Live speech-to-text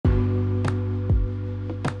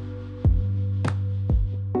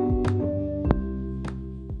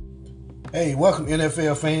Hey, welcome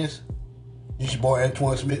NFL fans. This your boy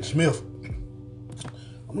Antoine Smith.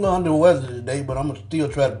 I'm a little under the weather today, but I'm gonna still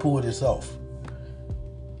try to pull this off.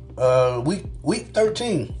 Week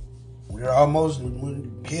 13. We're almost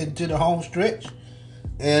heading to the home stretch,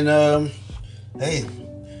 and hey,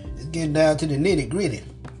 it's getting down to the nitty gritty.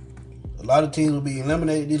 A lot of teams will be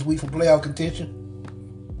eliminated this week from playoff contention,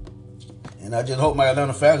 and I just hope my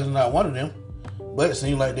Atlanta Falcons are not one of them. But it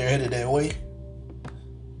seems like they're headed that way.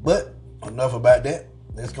 But enough about that.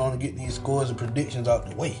 Let's go and get these scores and predictions out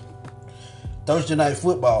the way. Thursday night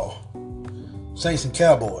football, Saints and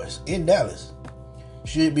Cowboys in Dallas.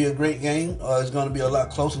 Should be a great game. It's going to be a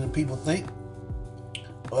lot closer than people think.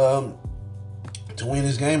 To win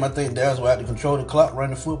this game, I think Dallas will have to control the clock,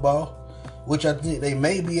 run the football, which I think they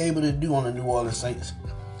may be able to do on the New Orleans Saints.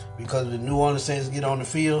 Because if the New Orleans Saints get on the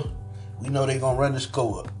field, we know they're going to run the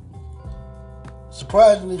score up.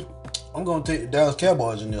 Surprisingly, I'm going to take the Dallas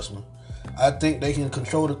Cowboys in this one. I think they can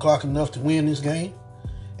control the clock enough to win this game.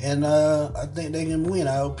 And I think they can win.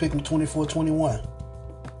 I'll pick them 24-21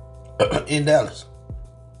 in Dallas.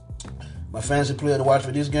 My fantasy player to watch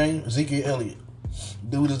for this game, Ezekiel Elliott.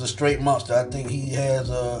 Dude is a straight monster. I think he has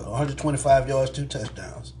 125 yards, 2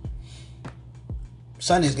 touchdowns.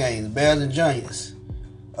 Sunday's games, Bears and Giants.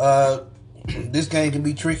 This game can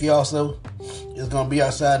be tricky also. It's going to be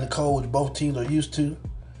outside in the cold, which both teams are used to.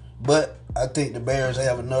 But I think the Bears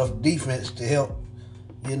have enough defense to help,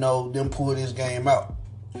 them pull this game out.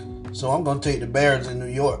 So I'm going to take the Bears in New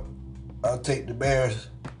York. I'll take the Bears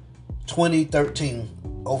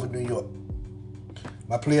 20-13 over New York.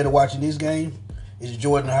 My player to watch in this game is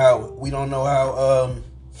Jordan Howard. We don't know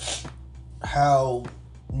how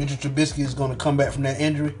Mitchell Trubisky is going to come back from that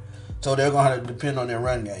injury, so they're going to have to depend on their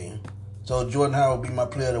run game. So Jordan Howard will be my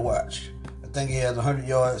player to watch. I think he has 100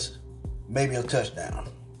 yards, maybe a touchdown.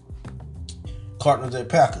 Cardinals at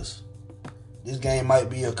Packers. This game might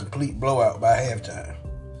be a complete blowout by halftime,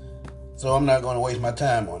 so I'm not going to waste my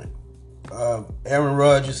time on it. Aaron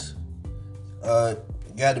Rodgers got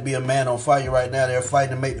to be a man on fire right now. They're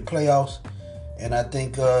fighting to make the playoffs, and I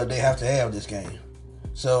think they have to have this game.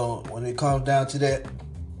 So when it comes down to that,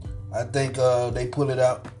 I think they pull it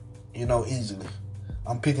out, easily.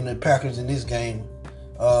 I'm picking the Packers in this game,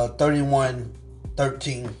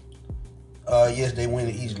 31-13. Yes, they win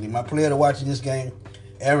it easily. My player to watch in this game,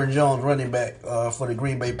 Aaron Jones, running back for the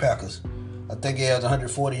Green Bay Packers. I think he has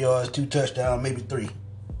 140 yards, 2 touchdowns, maybe 3.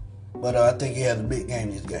 But I think he has a big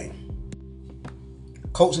game this game.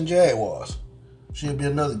 Colts and Jaguars. Should be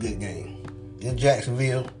another good game. In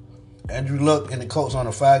Jacksonville, Andrew Luck and the Colts on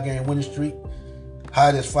a 5-game winning streak.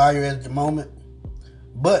 Hot as fire at the moment.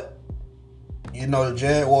 But the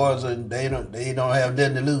Jaguars they don't have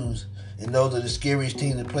nothing to lose, and those are the scariest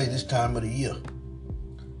teams to play this time of the year.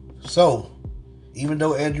 So, even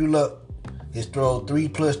though Andrew Luck has thrown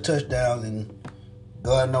 3+ touchdowns in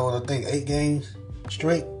God knows, I think 8 games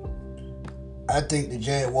straight, I think the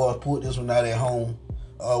Jaguars put this one out at home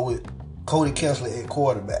with Cody Kessler at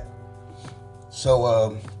quarterback.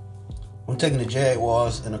 So I'm taking the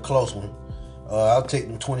Jaguars in a close one. I'll take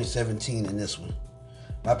them 2017 in this one.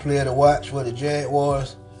 My player to watch for the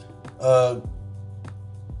Jaguars,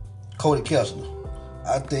 Cody Kessler.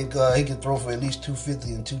 I think he can throw for at least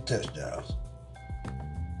 250 and 2 touchdowns.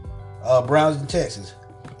 Browns and Texans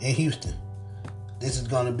in Houston. This is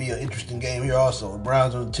going to be an interesting game here also. The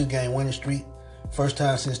Browns on a 2-game winning streak. First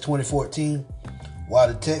time since 2014. While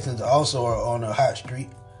the Texans also are on a hot streak,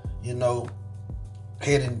 heading,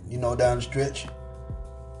 down the stretch.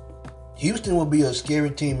 Houston will be a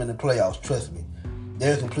scary team in the playoffs, trust me.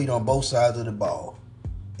 They're complete on both sides of the ball.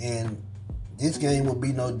 And this game will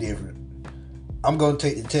be no different. I'm going to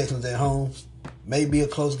take the Texans at home. Maybe a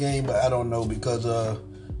close game, but I don't know because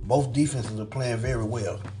both defenses are playing very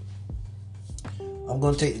well. I'm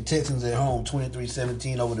going to take the Texans at home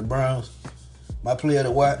 23-17 over the Browns. My player to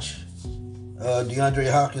watch, DeAndre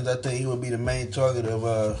Hopkins. I think he will be the main target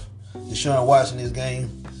of Deshaun Watson this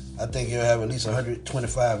game. I think he'll have at least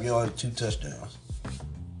 125 yards, 2 touchdowns.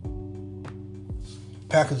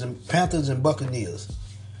 Panthers and Buccaneers.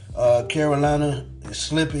 Carolina is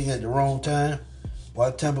slipping at the wrong time,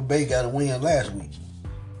 while Tampa Bay got a win last week,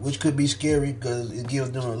 which could be scary because it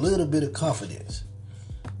gives them a little bit of confidence.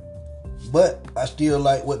 But I still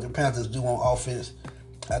like what the Panthers do on offense.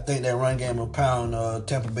 I think that run game will pound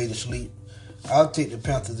Tampa Bay to sleep. I'll take the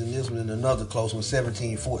Panthers in this one in another close one,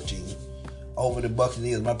 17-14 over the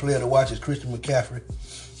Buccaneers. My player to watch is Christian McCaffrey.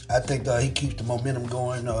 I think he keeps the momentum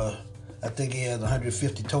going. I think he has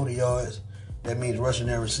 150 total yards. That means rushing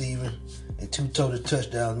and receiving. And 2 total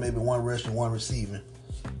touchdowns, maybe 1 rushing, 1 receiving.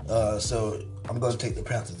 So I'm going to take the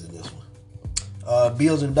Panthers in this one.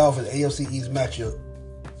 Bills and Dolphins, AFC East matchup.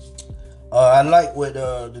 I like what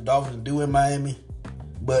the Dolphins do in Miami,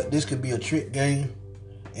 but this could be a trick game.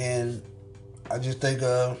 And I just think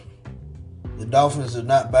the Dolphins are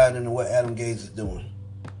not buying into what Adam Gase is doing.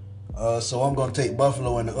 So I'm going to take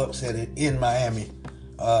Buffalo in the upset in Miami,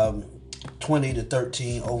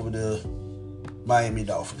 20-13 over the Miami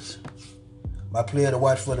Dolphins. My player to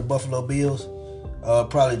watch for the Buffalo Bills,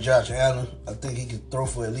 probably Josh Allen. I think he can throw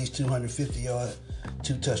for at least 250 yards,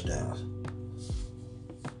 2 touchdowns.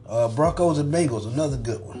 Broncos and Bengals, another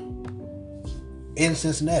good one. In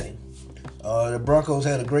Cincinnati. The Broncos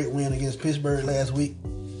had a great win against Pittsburgh last week,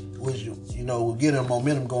 which, will get them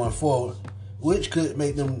momentum going forward, which could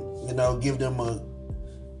make them, give them a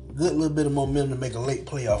good little bit of momentum to make a late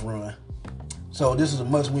playoff run. So this is a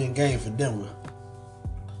must-win game for Denver,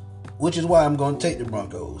 which is why I'm going to take the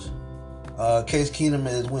Broncos. Case Keenum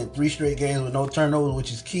has won 3 straight games with no turnovers,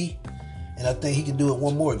 which is key, and I think he can do it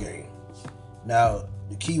one more game. Now,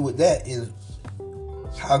 the key with that is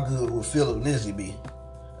how good will Philip Lindsay be?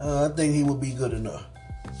 I think he will be good enough.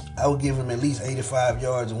 I would give him at least 85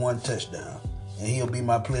 yards and 1 touchdown, and he'll be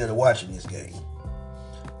my player to watch in this game.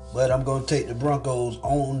 But I'm going to take the Broncos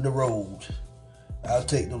on the road. I'll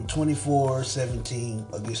take them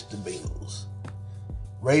 24-17 against the Bengals.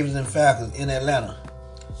 Ravens and Falcons in Atlanta.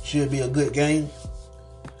 Should be a good game.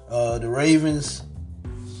 The Ravens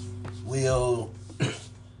will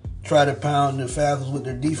try to pound the Falcons with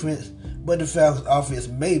their defense, but the Falcons offense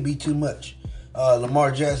may be too much.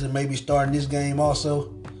 Lamar Jackson may be starting this game also,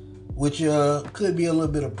 which could be a little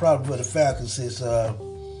bit of a problem for the Falcons since,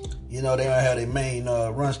 they don't have their main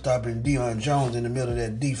run stopper in Deion Jones in the middle of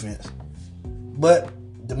that defense. But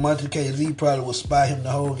DeMonte KZ probably will spy him the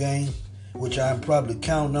whole game, which I'm probably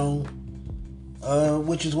counting on,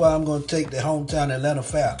 which is why I'm going to take the hometown Atlanta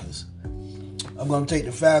Falcons. I'm going to take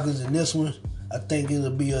the Falcons in this one. I think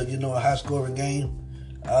it'll be a high-scoring game.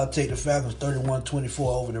 I'll take the Falcons 31-24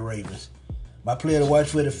 over the Ravens. My player to watch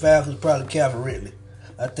for the Falcons probably Calvin Ridley.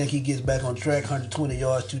 I think he gets back on track, 120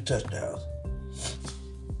 yards, 2 touchdowns.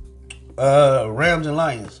 Rams and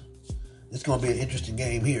Lions. It's going to be an interesting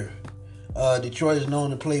game here. Detroit is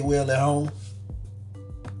known to play well at home.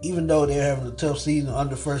 Even though they're having a tough season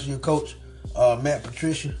under first-year coach Matt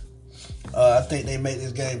Patricia, I think they make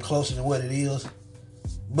this game closer than what it is.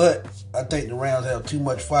 But I think the Rams have too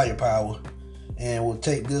much firepower and will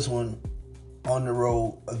take this one on the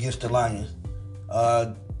road against the Lions.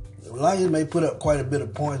 The Lions may put up quite a bit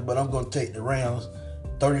of points, but I'm going to take the Rams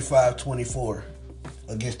 35-24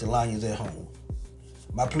 against the Lions at home.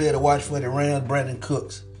 My player to watch for the Rams, Brandon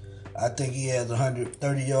Cooks. I think he has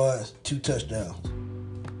 130 yards, 2 touchdowns.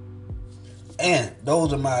 And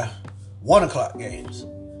those are my 1 o'clock games.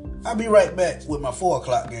 I'll be right back with my 4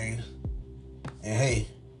 o'clock games. And hey,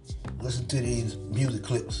 listen to these music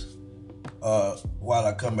clips while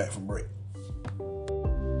I come back from break.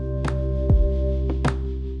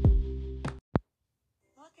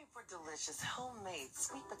 Looking for delicious homemade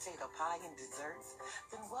sweet potato pie and desserts?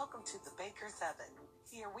 Then welcome to the Baker's Oven.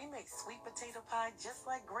 Here we make sweet potato pie just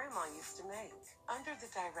like Grandma used to make. Under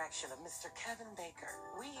the direction of Mr. Kevin Baker,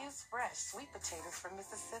 we use fresh sweet potatoes from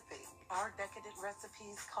Mississippi. Our decadent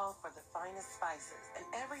recipes call for the finest spices, and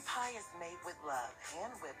every pie is made with love,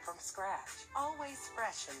 hand-whipped from scratch. Always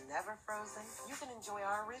fresh and never frozen, you can enjoy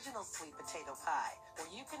our original sweet potato pie, or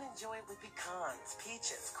you can enjoy it with pecans,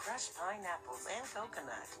 peaches, crushed pineapples, and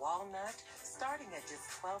coconut, walnut, starting at just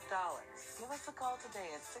 $12. Give us a call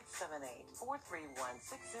today at 678-431-6038.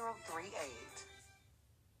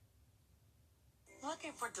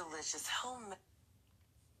 Looking for delicious homemade...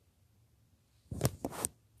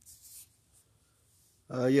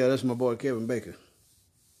 Yeah, that's my boy Kevin Baker.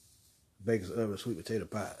 Baker's Oven Sweet Potato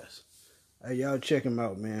Pies. Hey, y'all check him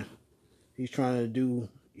out, man. He's trying to do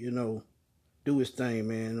his thing,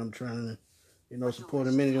 man. I'm trying to, support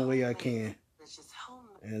him any way I can.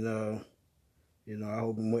 And, I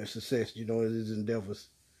hope him much success, in his endeavors.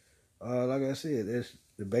 Like I said, that's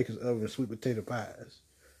the Baker's Oven Sweet Potato Pies.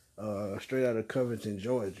 Straight out of Covington,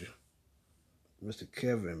 Georgia. Mr.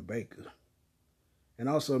 Kevin Baker. And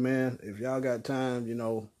also, man, if y'all got time,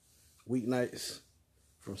 weeknights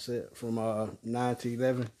from 9 to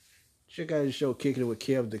 11, check out the show Kicking It with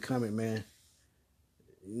Kev the Comic, man.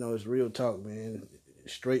 It's real talk, man.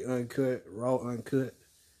 Straight uncut, raw uncut.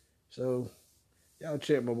 So, y'all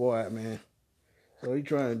check my boy out, man. So, he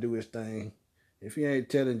trying to do his thing. If he ain't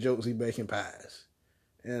telling jokes, he baking pies.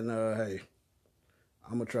 And, hey,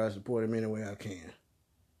 I'm going to try to support him any way I can.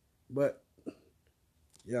 But,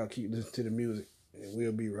 y'all keep listening to the music, and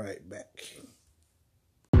we'll be right back.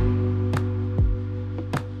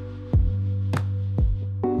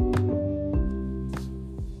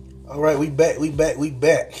 All right, we back.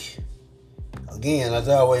 Again, as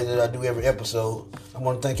always, that I do every episode, I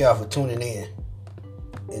want to thank y'all for tuning in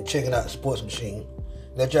and checking out the Sports Machine.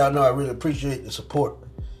 Let y'all know I really appreciate the support,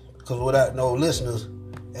 because without no listeners,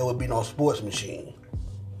 there would be no Sports Machine.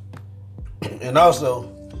 And also,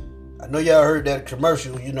 I know y'all heard that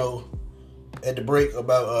commercial, at the break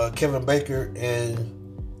about Kevin Baker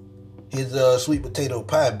and his sweet potato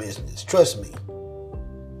pie business. Trust me,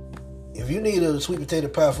 if you need a sweet potato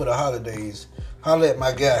pie for the holidays, holler at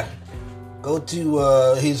my guy. Go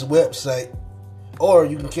to his website, or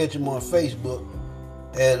you can catch him on Facebook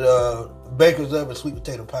at Baker's Oven Sweet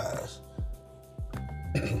Potato Pies.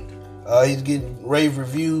 He's getting rave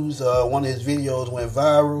reviews. One of his videos went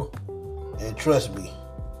viral, and trust me,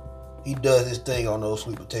 he does his thing on those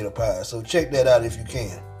sweet potato pies. So check that out if you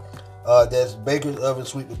can. That's Baker's Oven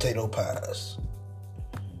Sweet Potato Pies.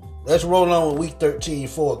 Let's roll on with Week 13,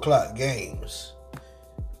 4 o'clock games.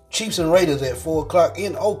 Chiefs and Raiders at 4 o'clock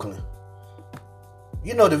in Oakland.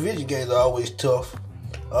 Division games are always tough.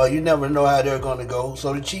 You never know how they're going to go.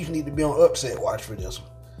 So the Chiefs need to be on upset watch for this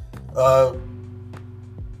one.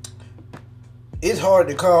 It's hard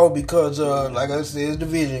to call because, like I said, it's a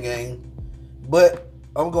division game. But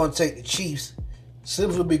I'm going to take the Chiefs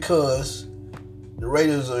simply because the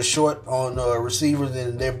Raiders are short on receivers,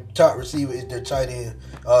 and their top receiver is their tight end,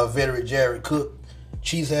 veteran Jared Cook.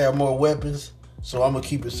 Chiefs have more weapons, so I'm going to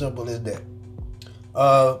keep it simple as that.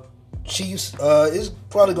 Chiefs, it's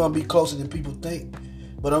probably going to be closer than people think,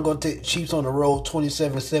 but I'm going to take the Chiefs on the road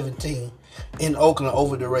 27-17 in Oakland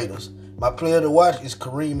over the Raiders. My player to watch is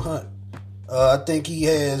Kareem Hunt. I think he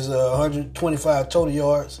has 125 total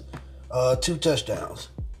yards, 2 touchdowns.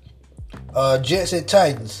 Jets at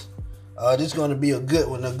Titans. This is going to be a good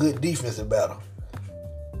one, a good defensive battle.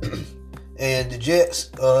 And the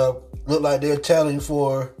Jets look like they're tallying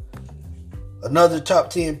for another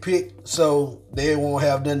top 10 pick, so they won't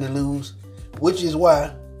have nothing to lose, which is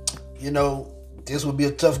why, this will be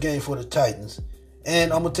a tough game for the Titans.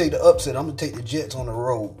 And I'm going to take the upset. I'm going to take the Jets on the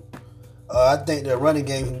road. I think their running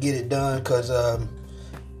game can get it done because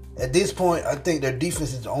at this point, I think their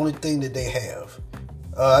defense is the only thing that they have.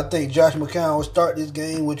 I think Josh McCown will start this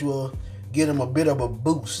game, which will get him a bit of a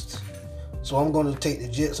boost. So I'm going to take the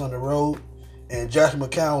Jets on the road, and Josh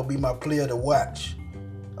McCown will be my player to watch.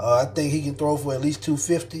 I think he can throw for at least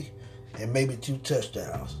 250 and maybe 2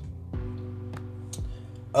 touchdowns.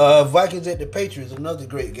 Vikings at the Patriots, another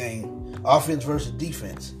great game. Offense versus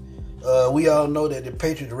defense. We all know that the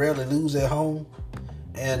Patriots rarely lose at home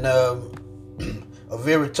and are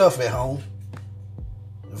very tough at home.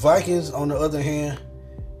 The Vikings, on the other hand,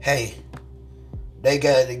 they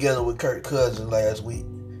got it together with Kirk Cousins last week,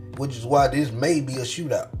 which is why this may be a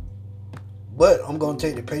shootout. But I'm going to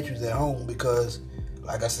take the Patriots at home because,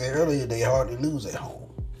 like I said earlier, they hardly lose at home.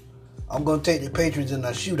 I'm going to take the Patriots in a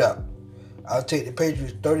shootout. I'll take the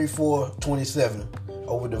Patriots 34-27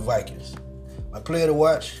 over the Vikings. My player to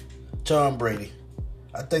watch, Tom Brady.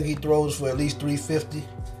 I think he throws for at least 350,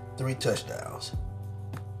 3 touchdowns.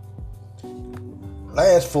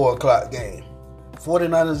 Last 4 o'clock game,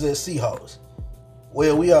 49ers at Seahawks.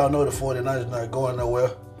 Well, we all know the 49ers not going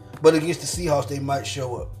nowhere, but against the Seahawks, they might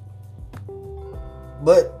show up.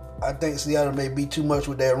 But I think Seattle may be too much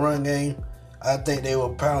with that run game. I think they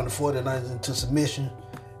will pound the 49ers into submission,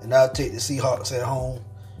 and I'll take the Seahawks at home.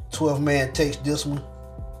 12-man takes this one.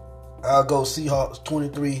 I'll go Seahawks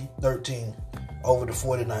 23-13 over the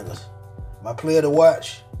 49ers. My player to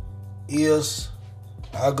watch is,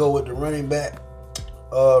 I'll go with the running back,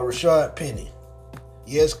 Rashad Penny.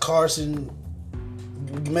 Yes, Carson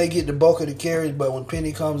may get the bulk of the carries, but when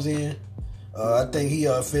Penny comes in, I think he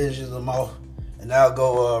finishes them off. And I'll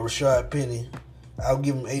go Rashad Penny. I'll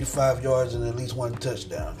give him 85 yards and at least 1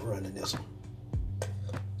 touchdown running this one.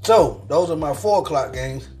 So, those are my 4 o'clock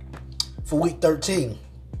games for Week 13.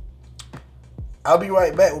 I'll be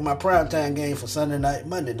right back with my primetime game for Sunday night,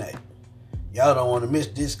 Monday night. Y'all don't want to miss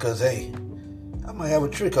this because, I might have a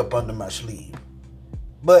trick up under my sleeve.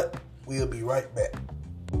 But we'll be right back.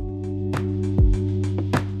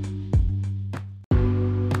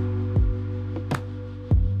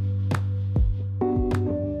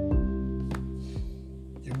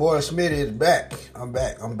 Your boy Smitty is back. I'm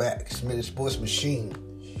back. Smitty Sports Machine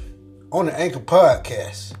on the Anchor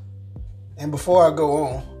Podcast. And before I go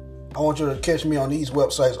on, I want you to catch me on these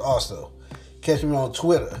websites also. Catch me on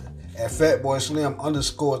Twitter at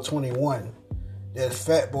FatBoySlim_21. That's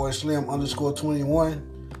FatBoySlim_21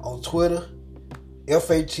 on Twitter.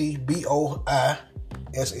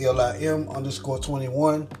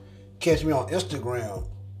 FATBOISLIM_21. Catch me on Instagram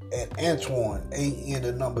at Antoine,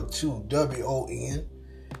 AN2WON.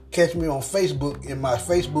 catch me on Facebook in my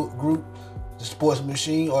Facebook group, The Sports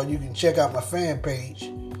Machine, or you can check out my fan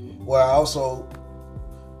page where I also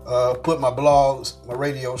put my blogs, my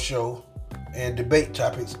radio show, and debate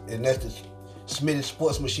topics, and that's the Smitty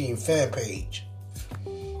Sports Machine fan page.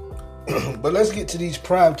 But let's get to these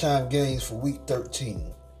primetime games for Week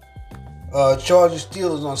 13. Chargers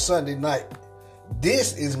Steelers on Sunday night.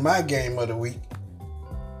 This is my game of the week.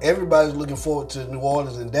 Everybody's looking forward to New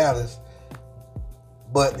Orleans and Dallas,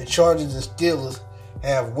 but the Chargers and Steelers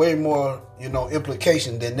have way more,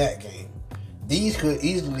 implication than that game. These could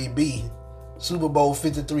easily be Super Bowl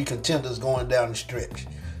 53 contenders going down the stretch.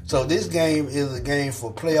 So this game is a game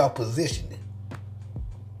for playoff positioning.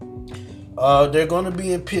 They're going to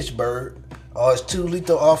be in Pittsburgh. It's two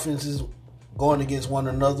lethal offenses going against one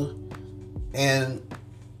another, and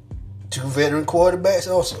two veteran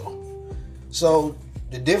quarterbacks also. So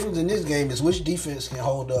the difference in this game is which defense can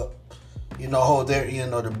hold up, hold their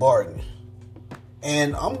end of the bargain.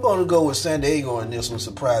 And I'm going to go with San Diego in this one,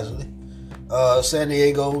 surprisingly. San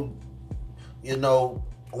Diego,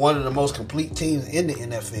 one of the most complete teams in the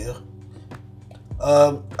NFL.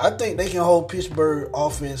 I think they can hold Pittsburgh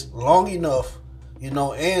offense long enough,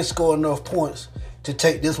 and score enough points to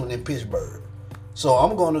take this one in Pittsburgh. So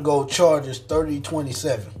I'm going to go Chargers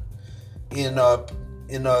 30-27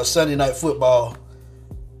 in Sunday Night Football.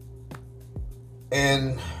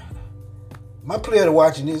 And my player to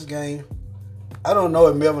watch in this game, I don't know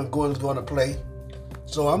if Melvin Gordon's going to play.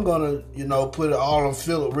 So I'm going to, put it all on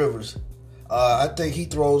Phillip Rivers. I think he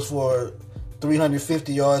throws for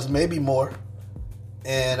 350 yards, maybe more.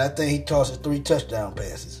 And I think he tosses 3 touchdown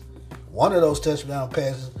passes. One of those touchdown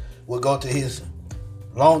passes will go to his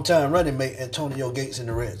longtime running mate, Antonio Gates, in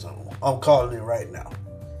the red zone. I'm calling it right now.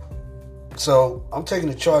 So I'm taking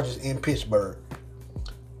the Chargers in Pittsburgh,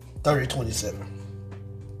 30-27.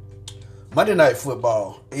 Monday Night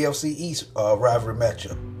Football, AFC East rivalry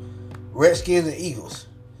matchup. Redskins and Eagles.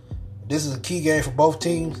 This is a key game for both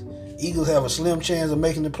teams. Eagles have a slim chance of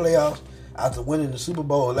making the playoffs after winning the Super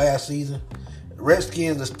Bowl last season.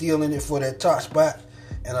 Redskins are still in it for that top spot,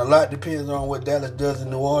 and a lot depends on what Dallas does in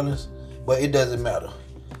New Orleans, but it doesn't matter.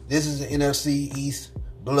 This is the NFC East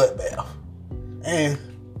bloodbath. And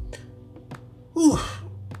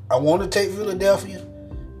I want to take Philadelphia,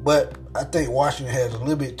 but I think Washington has a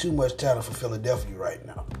little bit too much talent for Philadelphia right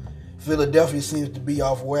now. Philadelphia seems to be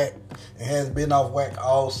off whack and has been off whack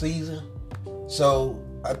all season. So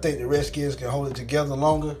I think the Redskins can hold it together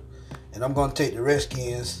longer, and I'm going to take the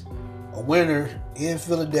Redskins, a winner in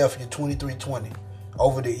Philadelphia, 23-20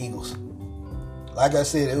 over the Eagles. Like I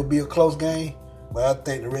said, it'll be a close game, but I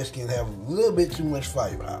think the Redskins have a little bit too much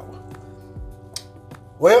firepower.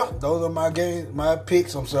 Well, those are my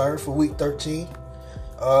picks, for Week 13.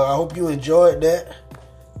 I hope you enjoyed that.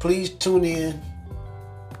 Please tune in,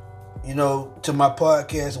 to my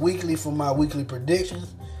podcast weekly for my weekly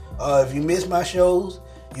predictions. If you miss my shows,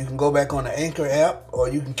 you can go back on the Anchor app, or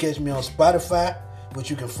you can catch me on Spotify, which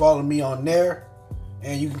you can follow me on there.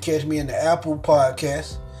 And you can catch me in the Apple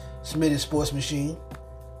Podcast, Smitty Sports Machine,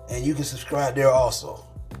 and you can subscribe there also.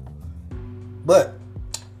 But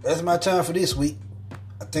that's my time for this week.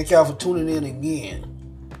 I thank y'all for tuning in again.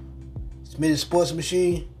 Smitty Sports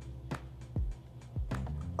Machine.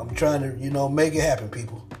 I'm trying to, make it happen,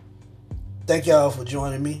 people. Thank y'all for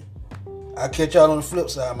joining me. I'll catch y'all on the flip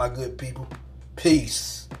side, my good people.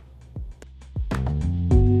 Peace.